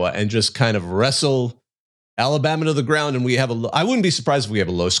Iowa and just kind of wrestle Alabama to the ground? And I wouldn't be surprised if we have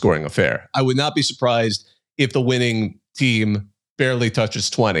a low scoring affair. I would not be surprised if the winning team barely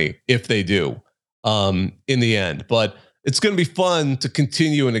touches 20, if they do, in the end. But it's going to be fun to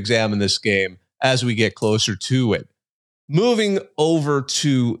continue and examine this game as we get closer to it. Moving over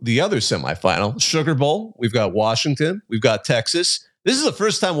to the other semifinal, Sugar Bowl, we've got Washington, we've got Texas. This is the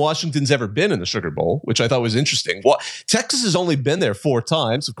first time Washington's ever been in the Sugar Bowl, which I thought was interesting. Texas has only been there 4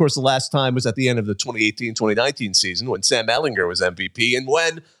 times. Of course, the last time was at the end of the 2018-2019 season when Sam Ehlinger was MVP. And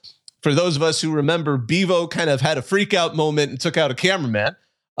when, for those of us who remember, Bevo kind of had a freak out moment and took out a cameraman.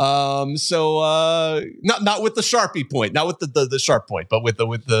 Not with the Sharpie point, not with the sharp point, but with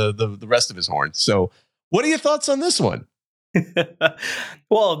the rest of his horn. So what are your thoughts on this one?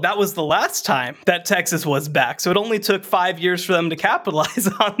 Well, that was the last time that Texas was back. So it only took 5 years for them to capitalize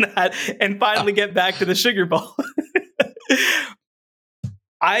on that and finally get back to the Sugar Bowl.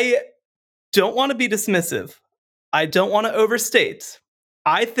 I don't want to be dismissive. I don't want to overstate.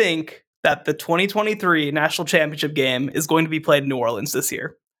 I think that the 2023 national championship game is going to be played in New Orleans this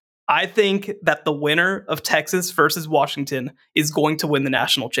year. I think that the winner of Texas versus Washington is going to win the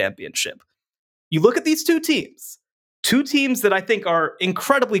national championship. You look at these two teams that I think are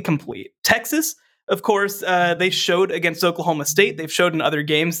incredibly complete. Texas, of course, they showed against Oklahoma State. They've showed in other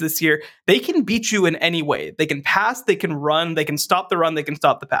games this year. They can beat you in any way. They can pass, they can run, they can stop the run, they can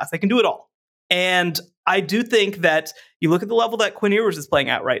stop the pass. They can do it all. And I do think that you look at the level that Quinn Ewers is playing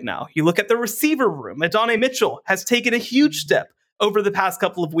at right now. You look at the receiver room. Adonai Mitchell has taken a huge step over the past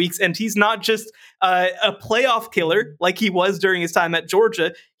couple of weeks, and he's not just a playoff killer like he was during his time at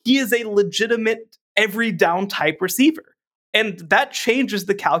Georgia. He is a legitimate every down type receiver. And that changes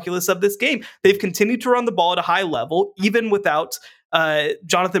the calculus of this game. They've continued to run the ball at a high level, even without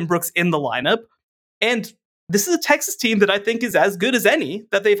Jonathan Brooks in the lineup. And this is a Texas team that I think is as good as any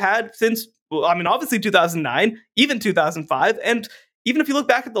that they've had since, obviously 2009, even 2005. And even if you look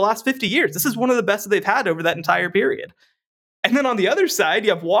back at the last 50 years, this is one of the best that they've had over that entire period. And then on the other side,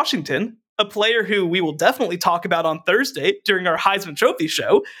 you have Washington, a player who we will definitely talk about on Thursday during our Heisman Trophy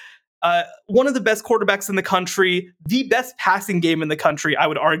show. One of the best quarterbacks in the country, the best passing game in the country, I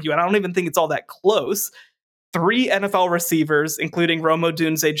would argue. And I don't even think it's all that close. 3 NFL receivers, including Rome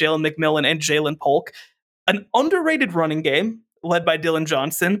Odunze, Jalen McMillan, and Jalen Polk. An underrated running game led by Dylan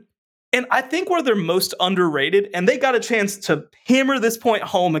Johnson. And I think where they're most underrated, and they got a chance to hammer this point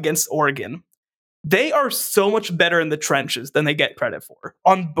home against Oregon, they are so much better in the trenches than they get credit for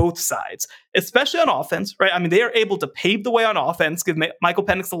on both sides, especially on offense, right? I mean, they are able to pave the way on offense, give Michael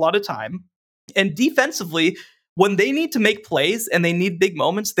Penix a lot of time. And defensively, when they need to make plays and they need big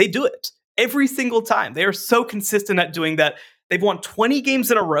moments, they do it every single time. They are so consistent at doing that. They've won 20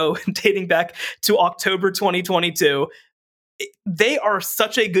 games in a row dating back to October 2022. They are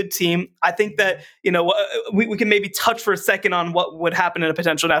such a good team. I think that, we can maybe touch for a second on what would happen in a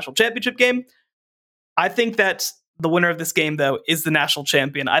potential national championship game. I think that the winner of this game, though, is the national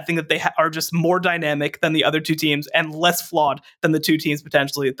champion. I think that they are just more dynamic than the other two teams and less flawed than the two teams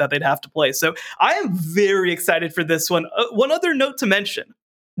potentially that they'd have to play. So I am very excited for this one. One other note to mention,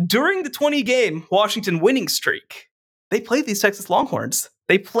 during the 20-game Washington winning streak, they played these Texas Longhorns.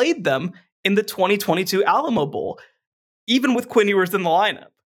 They played them in the 2022 Alamo Bowl, even with Quinn Ewers in the lineup.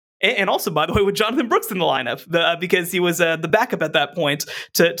 And also, by the way, with Jonathan Brooks in the lineup, because he was the backup at that point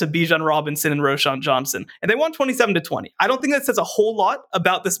to Bijan Robinson and Roschon Johnson. And they won 27-20. I don't think that says a whole lot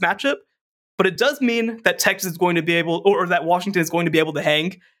about this matchup, but it does mean that Texas is going to be able, or that Washington is going to be able to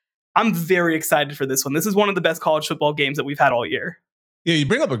hang. I'm very excited for this one. This is one of the best college football games that we've had all year. Yeah, you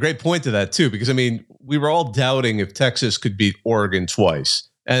bring up a great point to that, too, because, I mean, we were all doubting if Texas could beat Oregon twice,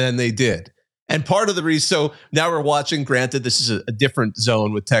 and then they did. And part of the reason, so now we're watching, granted, this is a different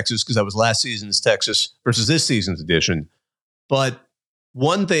zone with Texas because that was last season's Texas versus this season's edition. But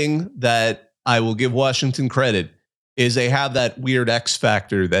one thing that I will give Washington credit is they have that weird X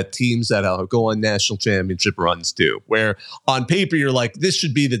factor that teams that go on national championship runs do, where on paper you're like, this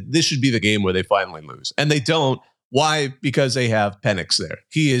should be the game where they finally lose. And they don't. Why? Because they have Penix there.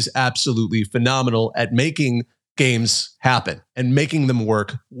 He is absolutely phenomenal at making games happen and making them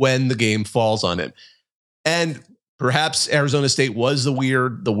work when the game falls on him. And perhaps Arizona State was the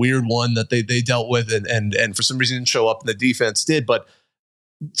weird one that they dealt with and for some reason didn't show up and the defense did. But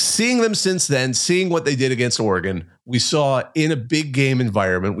seeing them since then, seeing what they did against Oregon, we saw in a big game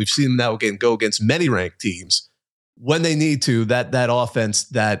environment, we've seen them now again go against many ranked teams. When they need to, that offense,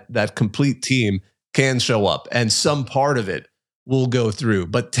 that complete team can show up and some part of it will go through.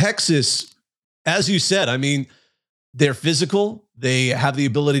 But Texas, as you said, I mean, they're physical. They have the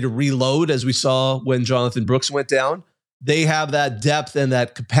ability to reload, as we saw when Jonathan Brooks went down. They have that depth and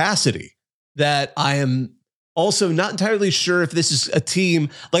that capacity that I am also not entirely sure if this is a team.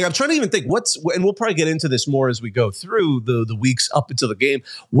 Like, I'm trying to even think and we'll probably get into this more as we go through the weeks up until the game.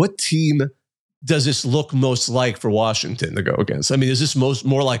 What team does this look most like for Washington to go against? I mean, is this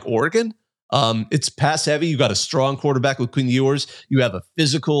more like Oregon? It's pass heavy. You got a strong quarterback with Quinn Ewers. You have a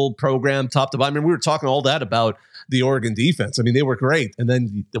physical program top to bottom. I mean, we were talking all that about the Oregon defense. I mean, they were great, and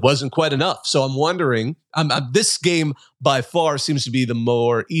then it wasn't quite enough. So I'm wondering, this game by far seems to be the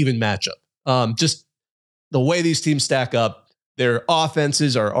more even matchup. Just the way these teams stack up, their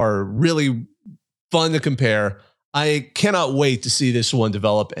offenses are really fun to compare. I cannot wait to see this one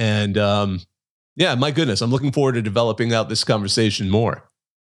develop. And yeah, my goodness, I'm looking forward to developing out this conversation more.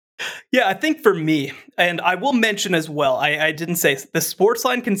 Yeah, I think for me, and I will mention as well, I didn't say the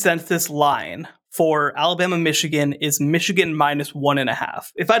Sportsline consensus line for Alabama, Michigan is Michigan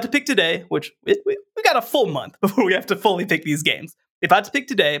 -1.5. If I had to pick today, which we got a full month before we have to fully pick these games. If I had to pick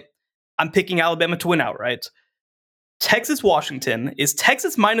today, I'm picking Alabama to win outright. Texas, Washington is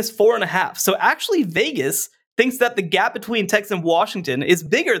Texas -4.5. So actually Vegas thinks that the gap between Texas and Washington is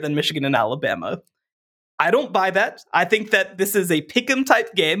bigger than Michigan and Alabama. I don't buy that. I think that this is a pick'em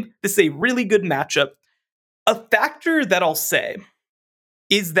type game. This is a really good matchup. A factor that I'll say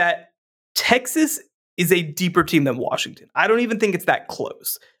is that Texas is a deeper team than Washington. I don't even think it's that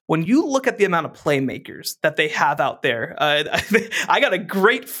close. When you look at the amount of playmakers that they have out there, I got a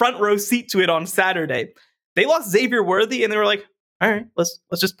great front row seat to it on Saturday. They lost Xavier Worthy, and they were like, all right, let's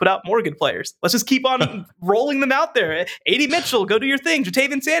just put out more good players. Let's just keep on rolling them out there. A.D. Mitchell, go do your thing.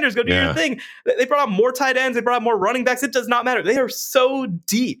 Jatavian Sanders, go do your thing. They brought out more tight ends. They brought out more running backs. It does not matter. They are so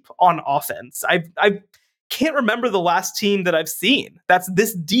deep on offense. I can't remember the last team that I've seen that's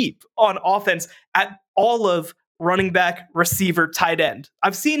this deep on offense at all of running back, receiver, tight end.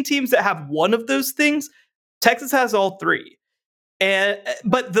 I've seen teams that have one of those things. Texas has all three.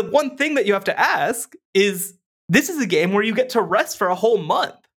 But the one thing that you have to ask is, this is a game where you get to rest for a whole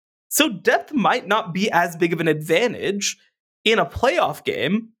month. So depth might not be as big of an advantage in a playoff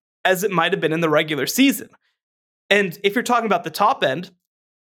game as it might have been in the regular season. And if you're talking about the top end,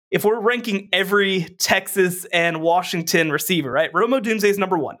 if we're ranking every Texas and Washington receiver, right? Rome Odunze is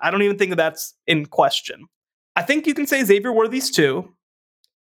number one. I don't even think that that's in question. I think you can say Xavier Worthy's two.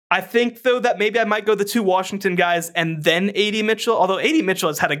 I think, though, that maybe I might go the two Washington guys and then A.D. Mitchell, although A.D. Mitchell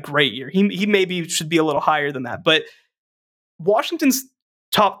has had a great year. He maybe should be a little higher than that. But Washington's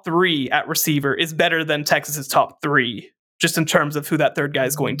top three at receiver is better than Texas's top three, just in terms of who that third guy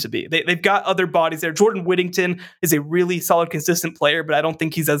is going to be. They've got other bodies there. Jordan Whittington is a really solid, consistent player, but I don't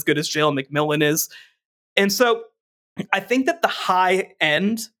think he's as good as Jalen McMillan is. And so I think that the high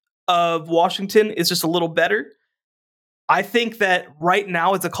end of Washington is just a little better. I think that right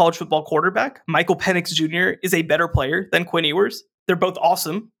now, as a college football quarterback, Michael Penix Jr. is a better player than Quinn Ewers. They're both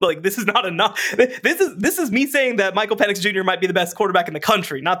awesome, but like, this is not enough. This is me saying that Michael Penix Jr. might be the best quarterback in the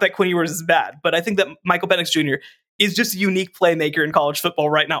country. Not that Quinn Ewers is bad, but I think that Michael Penix Jr. is just a unique playmaker in college football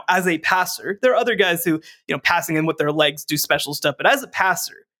right now as a passer. There are other guys who, passing in with their legs do special stuff, but as a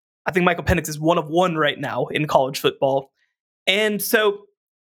passer, I think Michael Penix is one of one right now in college football. And so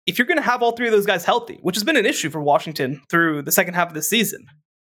if you're going to have all three of those guys healthy, which has been an issue for Washington through the second half of the season,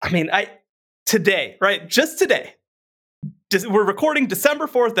 today, we're recording December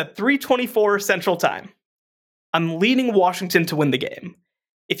 4th at 3:24 Central Time. I'm leaning Washington to win the game.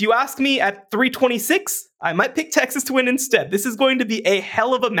 If you ask me at 3:26, I might pick Texas to win instead. This is going to be a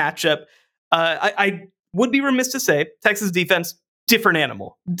hell of a matchup. I would be remiss to say Texas defense, different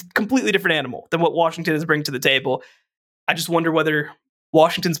animal, completely different animal than what Washington is bringing to the table. I just wonder whether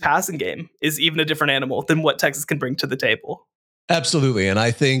Washington's passing game is even a different animal than what Texas can bring to the table. Absolutely. And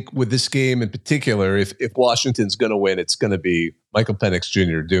I think with this game in particular, if Washington's going to win, it's going to be Michael Penix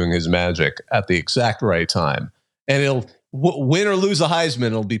Jr. doing his magic at the exact right time. And he'll win or lose a Heisman,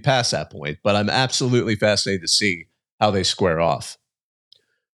 it'll be past that point. But I'm absolutely fascinated to see how they square off.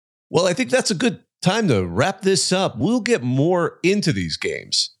 Well, I think that's a good time to wrap this up. We'll get more into these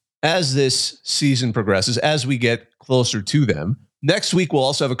games as this season progresses, as we get closer to them. Next week, we'll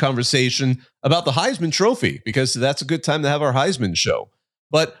also have a conversation about the Heisman Trophy, because that's a good time to have our Heisman show.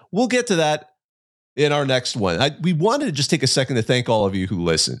 But we'll get to that in our next one. We wanted to just take a second to thank all of you who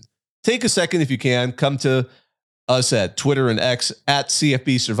listen. Take a second if you can. Come to us at Twitter and X at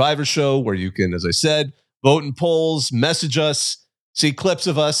CFP Survivor Show, where you can, as I said, vote in polls, message us, see clips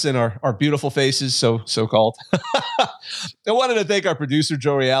of us and our beautiful faces, so-called. I wanted to thank our producer,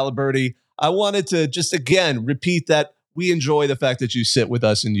 Joey Aliberti. I wanted to just, again, repeat that we enjoy the fact that you sit with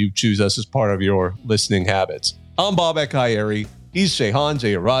us and you choose us as part of your listening habits. I'm Bobak Hayeri. He's Shehan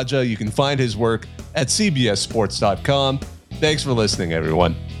Jayaraja. You can find his work at cbssports.com. Thanks for listening,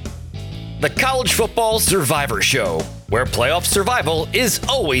 everyone. The College Football Survivor Show, where playoff survival is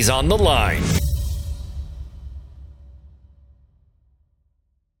always on the line.